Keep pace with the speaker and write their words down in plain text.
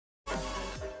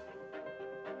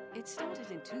It started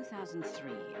in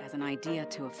 2003 as an idea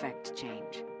to effect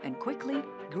change, and quickly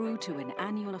grew to an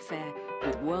annual affair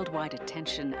with worldwide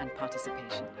attention and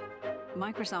participation.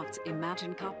 Microsoft's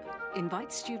Imagine Cup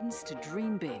invites students to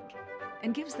dream big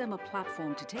and gives them a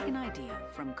platform to take an idea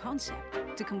from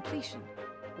concept to completion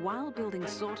while building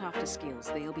sought-after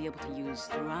skills they'll be able to use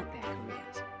throughout their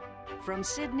careers. From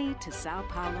Sydney to Sao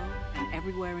Paulo and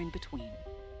everywhere in between,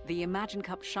 the Imagine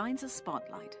Cup shines a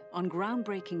spotlight on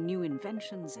groundbreaking new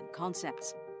inventions and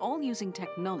concepts, all using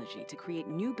technology to create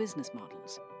new business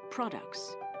models,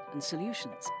 products, and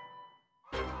solutions.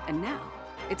 And now,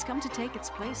 it's come to take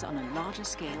its place on a larger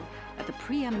scale at the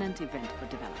preeminent event for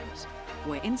developers,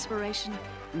 where inspiration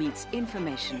meets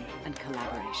information and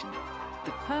collaboration.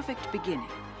 The perfect beginning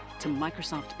to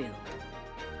Microsoft Build.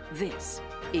 This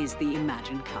is the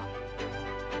Imagine Cup.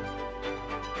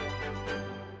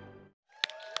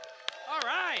 All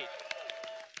right.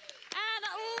 And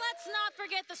let's not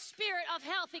forget the spirit of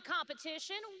healthy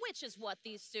competition, which is what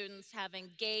these students have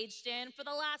engaged in for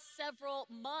the last several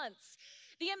months.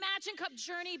 The Imagine Cup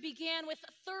journey began with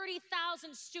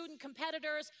 30,000 student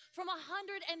competitors from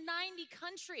 190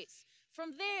 countries.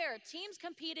 From there, teams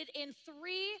competed in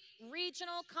 3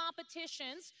 regional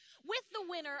competitions, with the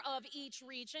winner of each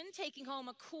region taking home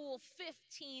a cool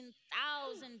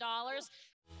 $15,000.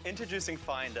 Introducing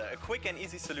Finder, a quick and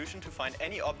easy solution to find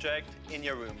any object in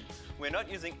your room. We're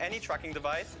not using any tracking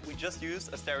device, we just use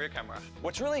a stereo camera.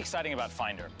 What's really exciting about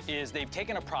Finder is they've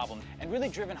taken a problem and really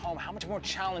driven home how much more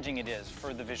challenging it is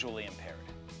for the visually impaired.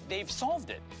 They've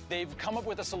solved it. They've come up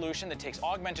with a solution that takes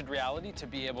augmented reality to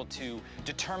be able to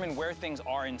determine where things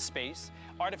are in space,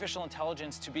 artificial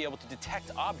intelligence to be able to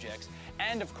detect objects,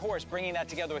 and of course, bringing that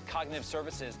together with cognitive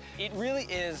services. It really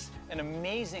is an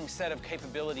amazing set of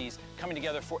capabilities coming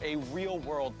together for a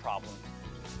real-world problem.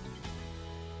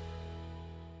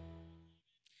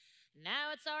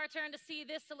 Now it's our turn to see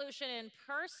this solution in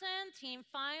person. Team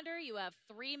Finder, you have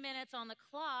 3 minutes on the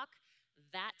clock.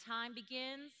 That time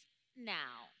begins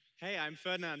now. Hey, I'm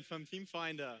Ferdinand from Team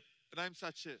Finder. And I'm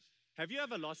Sachin. Have you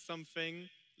ever lost something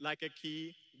like a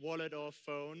key, wallet, or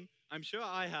phone? I'm sure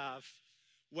I have.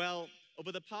 Well,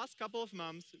 over the past couple of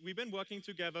months, we've been working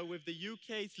together with the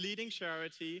UK's leading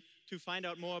charity to find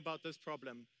out more about this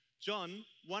problem. John,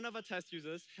 one of our test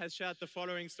users, has shared the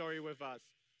following story with us.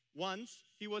 Once,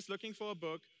 he was looking for a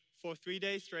book for 3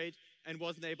 days straight and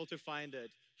wasn't able to find it.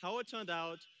 How it turned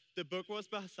out, the book was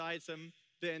beside him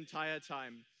the entire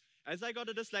time. As I got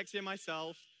a dyslexia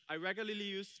myself, I regularly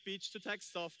use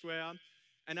speech-to-text software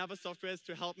and other softwares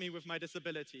to help me with my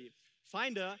disability.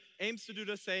 Finder aims to do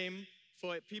the same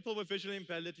for people with visual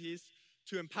abilities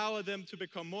to empower them to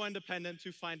become more independent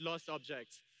to find lost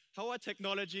objects. How our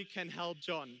technology can help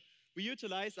John. We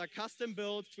utilize a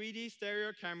custom-built 3D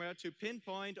stereo camera to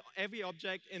pinpoint every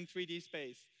object in 3D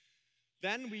space.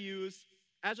 Then we use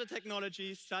Azure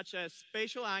technologies such as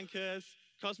spatial anchors,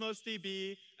 Cosmos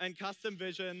DB, and custom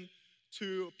vision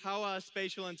to power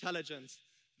spatial intelligence.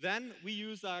 Then we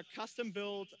use our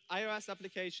custom-built iOS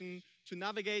application to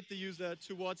navigate the user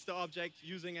towards the object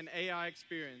using an AR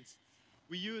experience.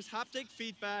 We use haptic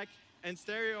feedback and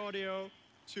stereo audio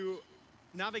to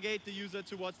navigate the user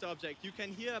towards the object. You can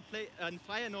hear a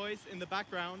fire noise in the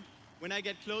background. When I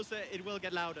get closer, it will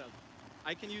get louder.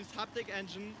 I can use haptic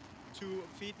engine to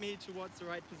feed me towards the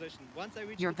right position. Once I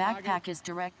reach Your the target, backpack is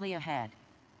directly ahead.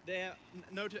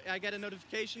 I get a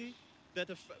notification that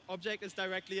the object is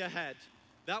directly ahead.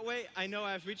 That way, I know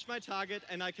I've reached my target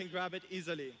and I can grab it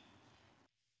easily.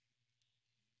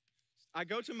 Our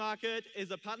go-to-market is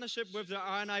a partnership with the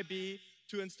RNIB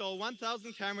to install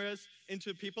 1,000 cameras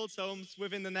into people's homes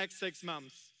within the next 6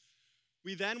 months.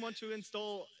 We then want to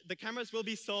install, the cameras will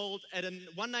be sold at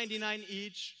 $199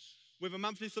 each with a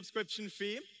monthly subscription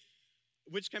fee,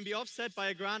 which can be offset by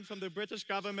a grant from the British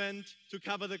government to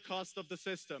cover the cost of the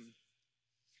system.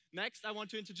 Next, I want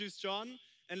to introduce John,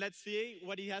 and let's see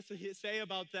what he has to say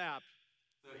about the app.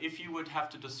 So if you would have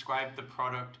to describe the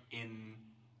product in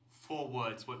 4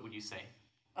 words, what would you say?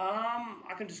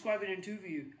 I can describe it in 2 for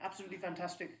you. Absolutely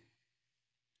fantastic.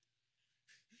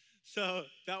 So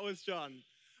that was John.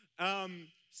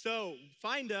 So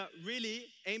Finder really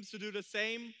aims to do the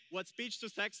same what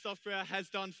speech-to-text software has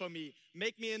done for me.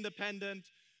 Make me independent,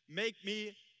 make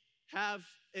me have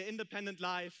an independent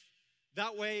life.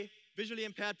 That way, visually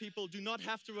impaired people do not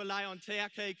have to rely on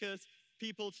caretakers,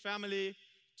 people's family,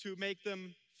 to make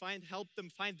them help them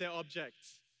find their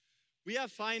objects. We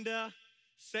have Finder.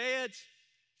 Say it,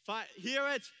 hear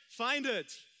it, find it.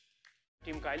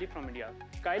 Team Kylie from India.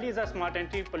 Kylie is a smart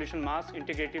anti-pollution mask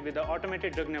integrated with the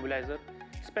automated drug nebulizer.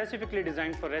 specifically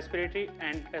designed for respiratory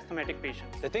and asthmatic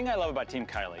patients. The thing I love about Team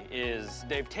Kylie is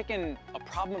they've taken a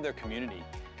problem of their community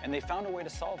and they found a way to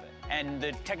solve it. And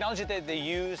the technology that they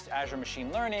used, Azure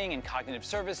Machine Learning and cognitive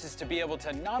services, to be able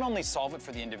to not only solve it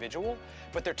for the individual,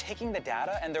 but they're taking the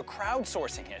data and they're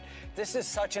crowdsourcing it. This is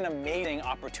such an amazing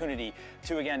opportunity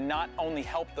to, again, not only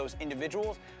help those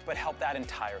individuals, but help that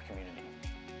entire community.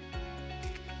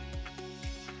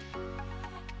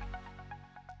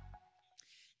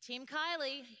 Team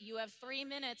Kylie, you have 3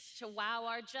 minutes to wow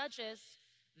our judges.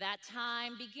 That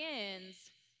time begins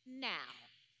now.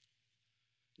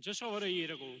 Just over a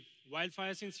year ago,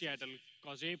 wildfires in Seattle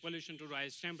caused air pollution to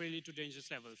rise temporarily to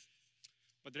dangerous levels.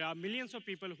 But there are millions of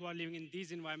people who are living in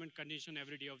these environment conditions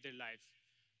every day of their lives,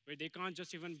 where they can't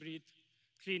just even breathe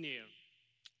clean air.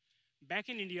 Back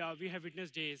in India, we have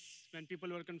witnessed days when people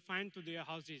were confined to their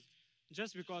houses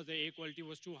just because the air quality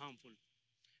was too harmful.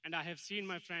 And I have seen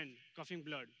my friend coughing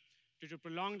blood due to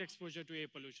prolonged exposure to air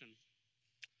pollution.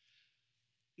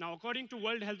 Now, according to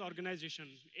World Health Organization,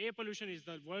 air pollution is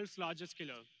the world's largest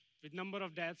killer, with number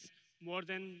of deaths more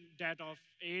than that of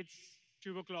AIDS,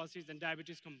 tuberculosis, and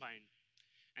diabetes combined.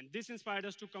 And this inspired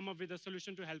us to come up with a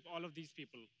solution to help all of these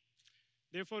people.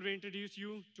 Therefore, we introduce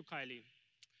you to Kylie.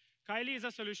 Kylie is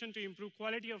a solution to improve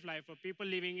quality of life for people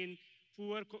living in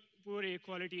poor air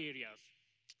quality areas.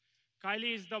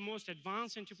 Kylie is the most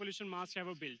advanced anti-pollution mask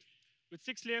ever built. With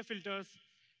 6-layer filters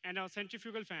and a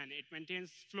centrifugal fan, it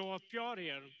maintains flow of pure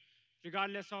air,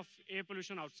 regardless of air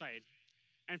pollution outside,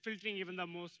 and filtering even the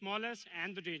most smallest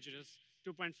and the dangerous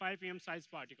 2.5 ppm size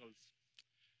particles.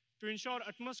 To ensure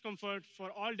utmost comfort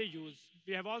for all-day use,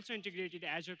 we have also integrated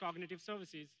Azure Cognitive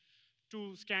Services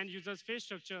to scan users' face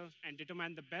structure and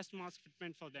determine the best mask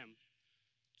fitment for them,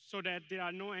 so that there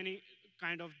are no any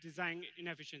kind of design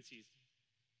inefficiencies.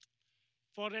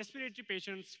 For respiratory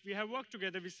patients, we have worked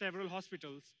together with several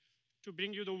hospitals to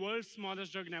bring you the world's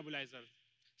smallest drug nebulizer,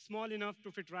 small enough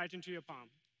to fit right into your palm.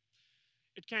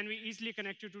 It can be easily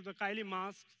connected to the Kylie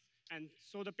mask, and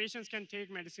so the patients can take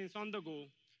medicines on the go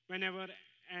whenever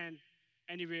and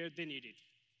anywhere they need it.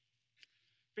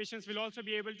 Patients will also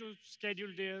be able to schedule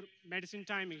their medicine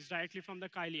timings directly from the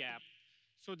Kylie app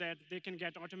so that they can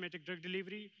get automatic drug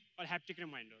delivery or haptic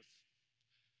reminders.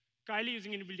 Kylie,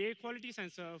 using inbuilt air quality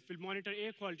sensor, will monitor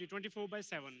air quality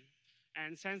 24/7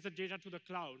 and sends the data to the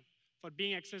cloud for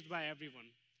being accessed by everyone.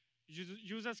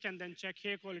 Users can then check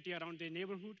air quality around their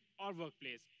neighborhood or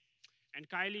workplace. And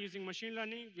Kylie, using machine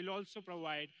learning, will also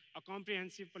provide a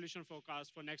comprehensive pollution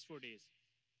forecast for next 4 days.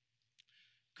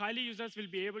 Kylie users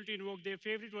will be able to invoke their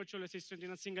favorite virtual assistant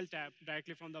in a single tap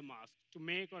directly from the mask to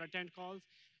make or attend calls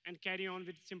and carry on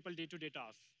with simple day-to-day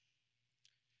tasks.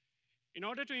 In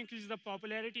order to increase the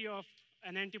popularity of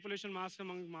an anti-pollution mask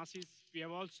among masses, we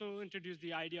have also introduced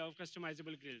the idea of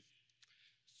customizable grills,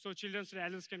 so children's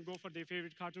adults can go for their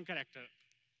favorite cartoon character.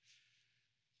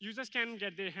 Users can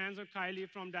get their hands on Kylie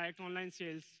from direct online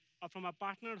sales or from our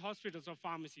partnered hospitals or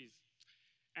pharmacies.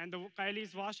 And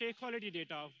Kylie's vast air quality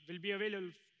data will be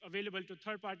available to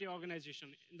third-party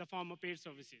organizations in the form of paid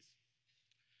services.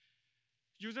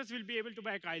 Users will be able to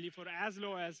buy Kylie for as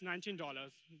low as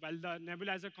 $19, while the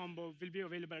nebulizer combo will be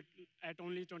available at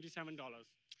only $27.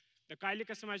 The Kylie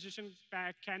customization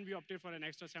pack can be opted for an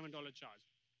extra $7 charge.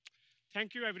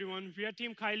 Thank you, everyone. We are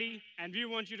Team Kylie, and we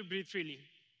want you to breathe freely.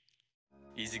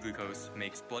 Easy Glucose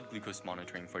makes blood glucose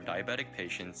monitoring for diabetic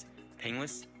patients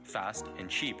painless, fast, and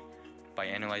cheap by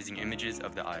analyzing images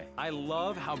of the eye. I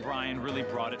love how Brian really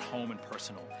brought it home and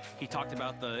personal. He talked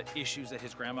about the issues that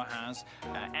his grandma has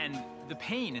and the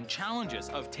pain and challenges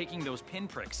of taking those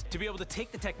pinpricks. To be able to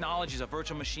take the technologies of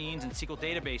virtual machines and SQL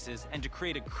databases and to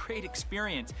create a great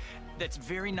experience that's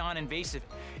very non-invasive,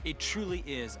 it truly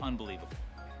is unbelievable.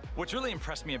 What's really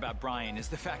impressed me about Brian is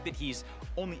the fact that he's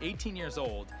only 18 years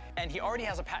old and he already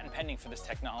has a patent pending for this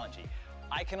technology.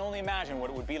 I can only imagine what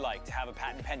it would be like to have a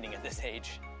patent pending at this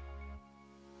age.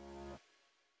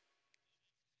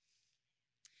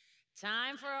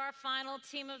 Time for our final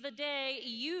team of the day.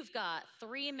 You've got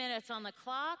 3 minutes on the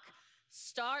clock.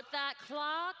 Start that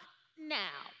clock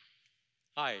now.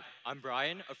 Hi, I'm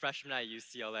Brian, a freshman at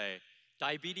UCLA.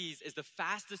 Diabetes is the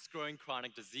fastest growing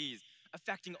chronic disease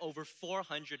affecting over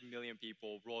 400 million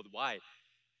people worldwide.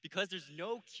 Because there's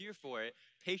no cure for it,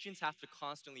 patients have to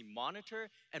constantly monitor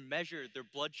and measure their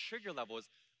blood sugar levels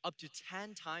up to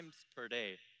 10 times per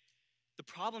day. The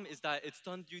problem is that it's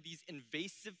done through these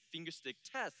invasive fingerstick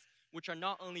tests, which are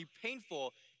not only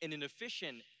painful and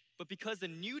inefficient, but because the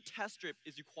new test strip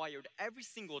is required every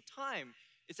single time,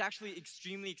 it's actually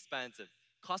extremely expensive,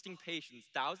 costing patients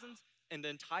thousands and the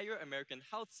entire American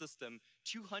health system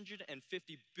 $250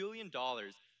 billion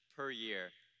per year.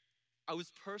 I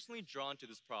was personally drawn to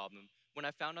this problem when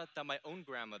I found out that my own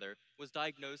grandmother was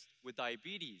diagnosed with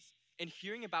diabetes, and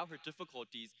hearing about her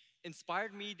difficulties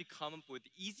inspired me to come up with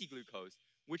Easy Glucose,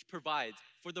 which provides,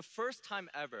 for the first time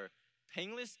ever,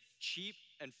 painless, cheap,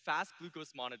 and fast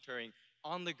glucose monitoring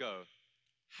on the go.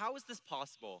 How is this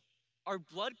possible? Our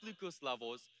blood glucose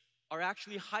levels are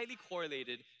actually highly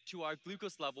correlated to our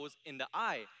glucose levels in the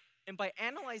eye, and by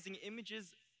analyzing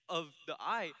images of the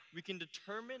eye, we can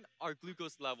determine our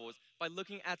glucose levels by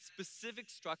looking at specific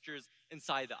structures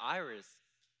inside the iris.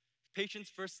 Patients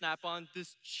first snap on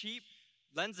this cheap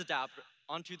lens adapter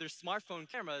onto their smartphone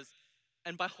cameras,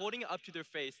 and by holding it up to their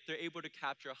face, they're able to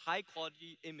capture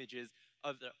high-quality images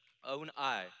of their own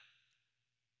eye.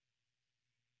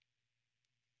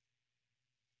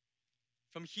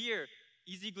 From here,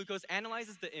 Easy Glucose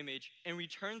analyzes the image and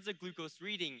returns the glucose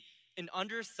reading in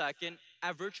under a second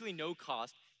at virtually no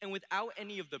cost and without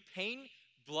any of the pain,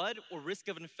 blood, or risk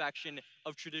of infection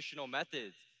of traditional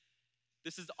methods.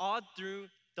 This is all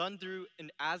done through an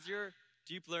Azure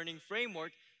deep learning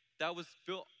framework that was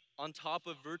built on top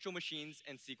of virtual machines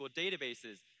and SQL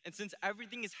databases. And since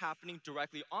everything is happening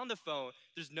directly on the phone,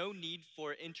 there's no need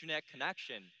for internet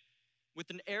connection. With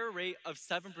an error rate of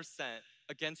 7%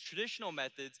 against traditional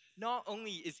methods, not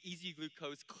only is Easy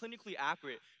Glucose clinically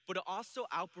accurate, but it also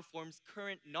outperforms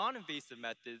current non-invasive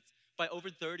methods by over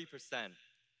 30%.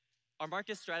 Our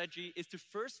market strategy is to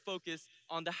first focus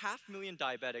on the 500,000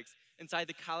 diabetics inside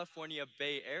the California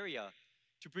Bay Area.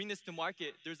 To bring this to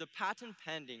market, there's a patent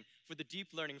pending for the deep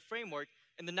learning framework,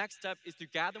 and the next step is to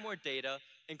gather more data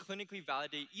and clinically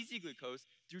validate Easy Glucose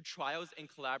through trials in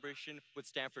collaboration with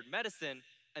Stanford Medicine,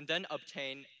 and then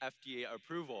obtain FDA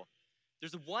approval.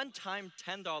 There's a one-time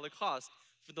 $10 cost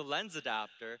for the lens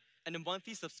adapter and a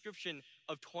monthly subscription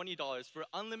of $20 for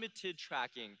unlimited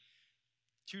tracking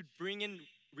to bring in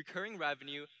recurring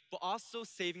revenue, but also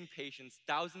saving patients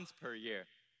thousands per year.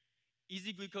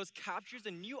 Easy Glucose captures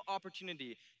a new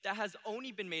opportunity that has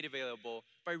only been made available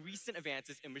by recent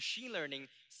advances in machine learning,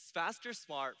 faster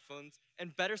smartphones,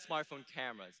 and better smartphone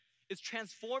cameras. It's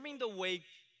transforming the way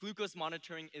glucose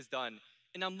monitoring is done,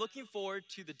 and I'm looking forward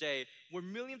to the day where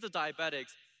millions of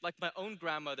diabetics, like my own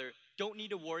grandmother, don't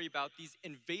need to worry about these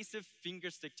invasive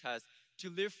fingerstick tests to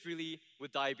live freely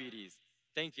with diabetes.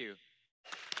 Thank you.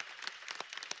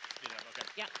 Okay.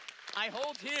 Yeah. I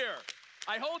hold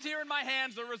here in my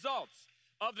hands the results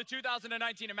of the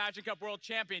 2019 Imagine Cup World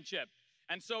Championship.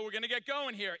 And so we're gonna get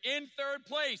going here. In third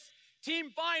place,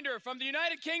 Team Finder from the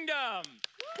United Kingdom.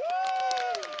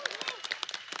 Woo!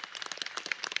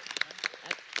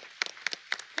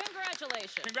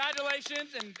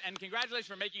 Congratulations, and congratulations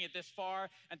for making it this far,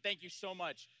 and thank you so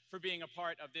much for being a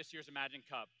part of this year's Imagine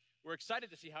Cup. We're excited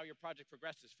to see how your project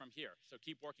progresses from here, so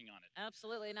keep working on it.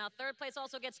 Absolutely. Now, third place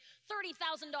also gets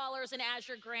 $30,000 in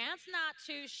Azure grants. Not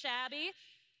too shabby.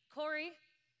 Corey,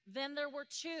 then there were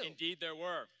two. Indeed, there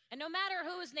were. And no matter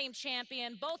who is named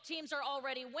champion, both teams are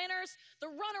already winners. The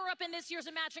runner-up in this year's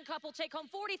Imagine Cup will take home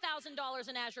 $40,000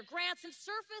 in Azure grants and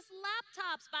Surface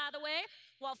laptops, by the way,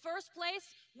 while first place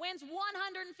wins $150,000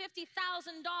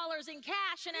 in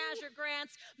cash and Azure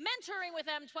grants, mentoring with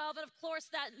M12, and of course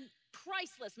that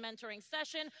priceless mentoring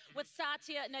session with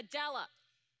Satya Nadella.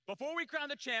 Before we crown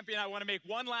the champion, I want to make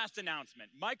one last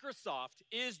announcement. Microsoft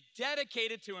is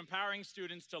dedicated to empowering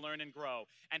students to learn and grow,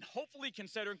 and hopefully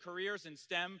considering careers in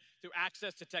STEM through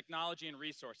access to technology and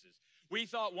resources. We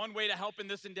thought one way to help in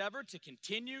this endeavor to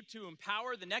continue to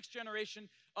empower the next generation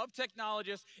of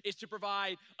technologists is to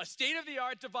provide a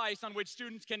state-of-the-art device on which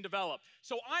students can develop.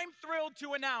 So I'm thrilled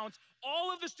to announce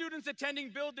all of the students attending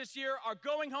Build this year are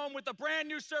going home with a brand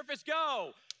new Surface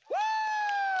Go. Woo!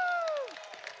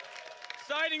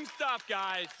 Exciting stuff,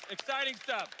 guys. Exciting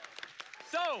stuff.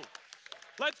 So,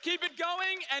 let's keep it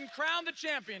going and crown the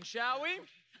champion, shall we?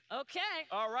 Okay.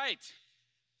 All right.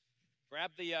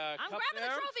 Grab the I'm cup grabbing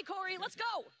there. the trophy, Corey. Let's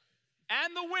go.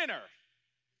 And the winner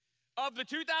of the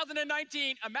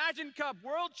 2019 Imagine Cup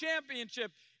World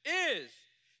Championship is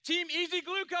Team Easy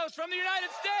Glucose from the United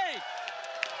States.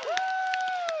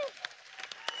 Woo!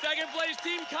 Second place,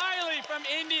 Team Kylie from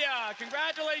India.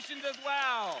 Congratulations as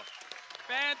well.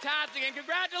 Fantastic, and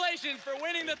congratulations for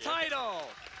winning the title.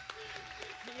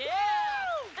 Yeah.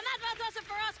 And that does it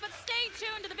for us, but stay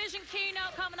tuned to the Vision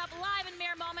Keynote coming up live in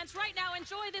mere moments. Right now,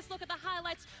 enjoy this look at the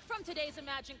highlights from today's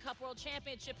Imagine Cup World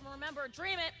Championship. And remember,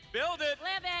 dream it. Build it.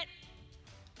 Live it.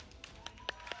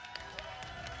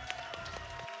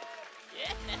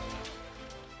 Yeah.